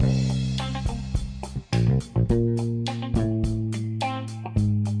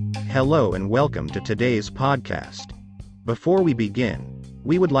Hello and welcome to today's podcast. Before we begin,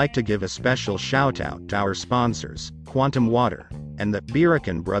 we would like to give a special shout out to our sponsors, Quantum Water, and the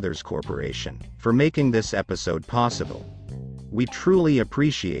Birakan Brothers Corporation, for making this episode possible. We truly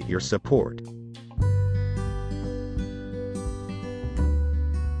appreciate your support.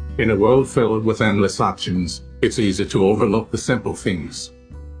 In a world filled with endless options, it's easy to overlook the simple things.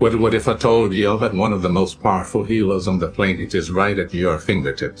 What if I told you that one of the most powerful healers on the planet is right at your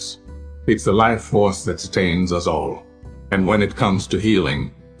fingertips? It's the life force that sustains us all. And when it comes to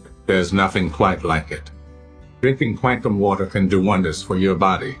healing, there's nothing quite like it. Drinking quantum water can do wonders for your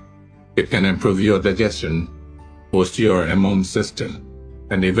body. It can improve your digestion, boost your immune system,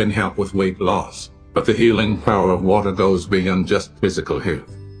 and even help with weight loss. But the healing power of water goes beyond just physical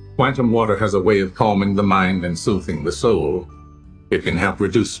health. Quantum water has a way of calming the mind and soothing the soul. It can help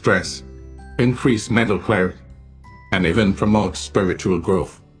reduce stress, increase mental clarity, and even promote spiritual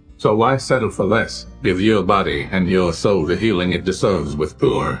growth. So why settle for less? Give your body and your soul the healing it deserves with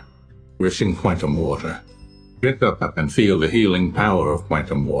pure, nourishing quantum water. Drink up and feel the healing power of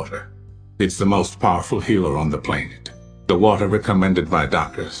quantum water. It's the most powerful healer on the planet. The water recommended by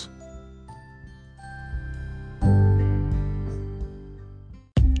doctors.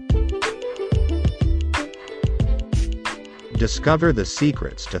 Discover the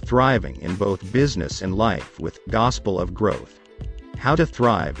secrets to thriving in both business and life with Gospel of Growth. How to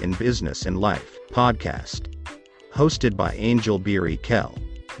Thrive in Business and Life podcast. Hosted by Angel Beery Kell.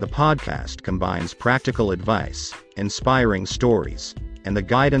 The podcast combines practical advice, inspiring stories, and the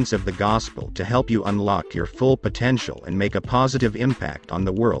guidance of the gospel to help you unlock your full potential and make a positive impact on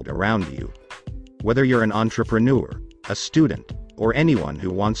the world around you. Whether you're an entrepreneur, a student, or anyone who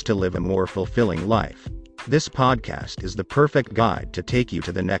wants to live a more fulfilling life, this podcast is the perfect guide to take you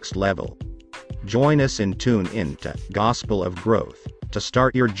to the next level. Join us and tune in to Gospel of Growth to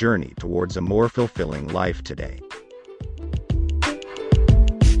start your journey towards a more fulfilling life today.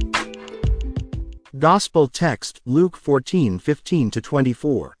 Gospel text, Luke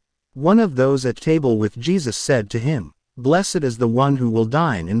 14:15-24. One of those at table with Jesus said to him, "Blessed is the one who will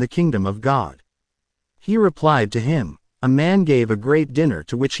dine in the kingdom of God." He replied to him, "A man gave a great dinner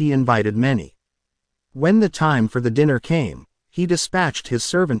to which he invited many. When the time for the dinner came, he dispatched his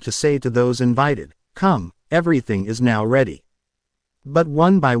servant to say to those invited, 'Come, everything is now ready.' But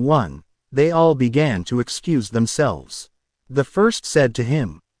one by one, they all began to excuse themselves. The first said to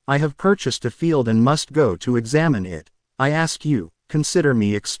him, 'I have purchased a field and must go to examine it. I ask you, consider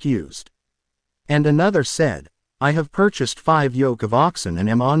me excused.' And another said, 'I have purchased 5 yoke of oxen and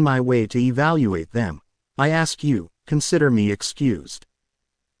am on my way to evaluate them. I ask you, consider me excused.'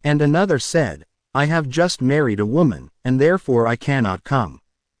 And another said, 'I have just married a woman, and therefore I cannot come.'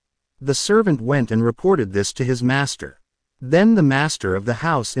 The servant went and reported this to his master. Then the master of the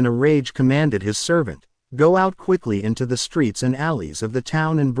house in a rage commanded his servant, 'Go out quickly into the streets and alleys of the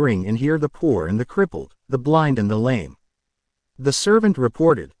town and bring in here the poor and the crippled, the blind and the lame.' The servant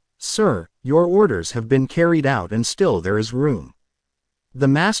reported, 'Sir, your orders have been carried out and still there is room.' The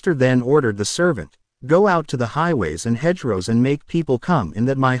master then ordered the servant, 'Go out to the highways and hedgerows and make people come in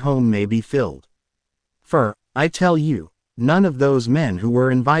that my home may be filled. For, I tell you, none of those men who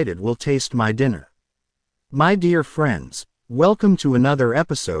were invited will taste my dinner.'" My dear friends, welcome to another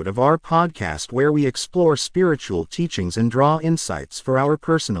episode of our podcast where we explore spiritual teachings and draw insights for our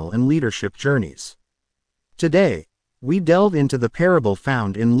personal and leadership journeys. Today, we delve into the parable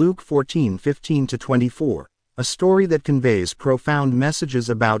found in Luke 14:15-24, a story that conveys profound messages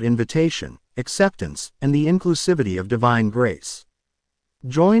about invitation, acceptance, and the inclusivity of divine grace.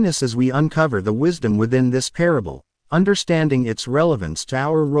 Join us as we uncover the wisdom within this parable, understanding its relevance to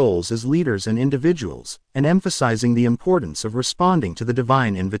our roles as leaders and individuals, and emphasizing the importance of responding to the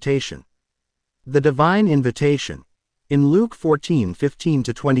divine invitation. The divine invitation. In Luke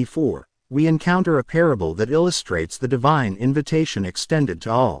 14:15-24, we encounter a parable that illustrates the divine invitation extended to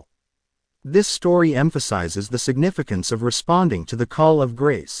all. This story emphasizes the significance of responding to the call of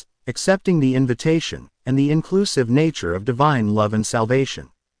grace, accepting the invitation, and the inclusive nature of divine love and salvation.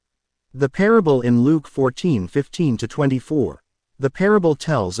 The parable in Luke 14:15-24. The parable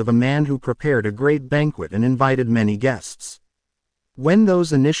tells of a man who prepared a great banquet and invited many guests. When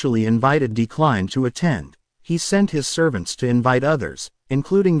those initially invited declined to attend, he sent his servants to invite others,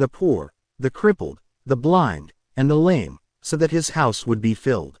 including the poor, the crippled, the blind, and the lame, so that his house would be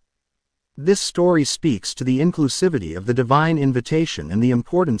filled. This story speaks to the inclusivity of the divine invitation and the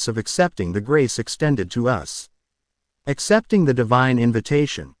importance of accepting the grace extended to us. Accepting the divine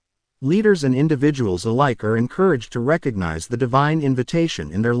invitation. Leaders and individuals alike are encouraged to recognize the divine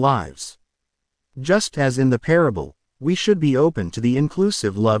invitation in their lives. Just as in the parable, we should be open to the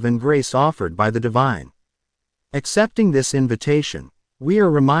inclusive love and grace offered by the divine. Accepting this invitation, we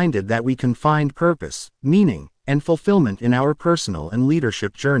are reminded that we can find purpose, meaning, and fulfillment in our personal and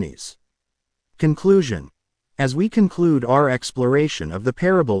leadership journeys. Conclusion. As we conclude our exploration of the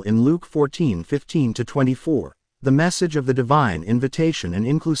parable in Luke 14:15-24, the message of the divine invitation and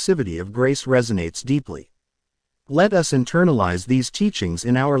inclusivity of grace resonates deeply. Let us internalize these teachings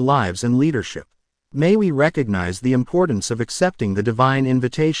in our lives and leadership. May we recognize the importance of accepting the divine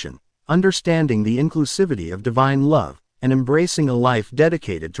invitation, understanding the inclusivity of divine love, and embracing a life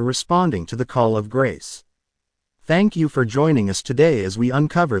dedicated to responding to the call of grace. Thank you for joining us today as we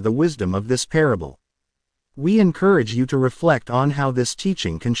uncover the wisdom of this parable. We encourage you to reflect on how this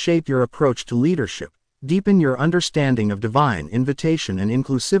teaching can shape your approach to leadership, deepen your understanding of divine invitation and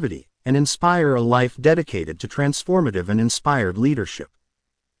inclusivity, and inspire a life dedicated to transformative and inspired leadership.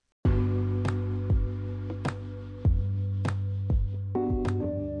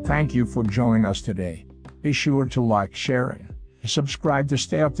 Thank you for joining us today. Be sure to like, share, and subscribe to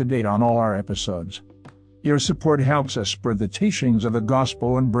stay up to date on all our episodes. Your support helps us spread the teachings of the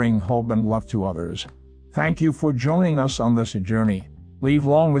gospel and bring hope and love to others. Thank you for joining us on this journey. Live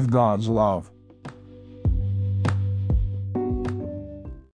long with God's love.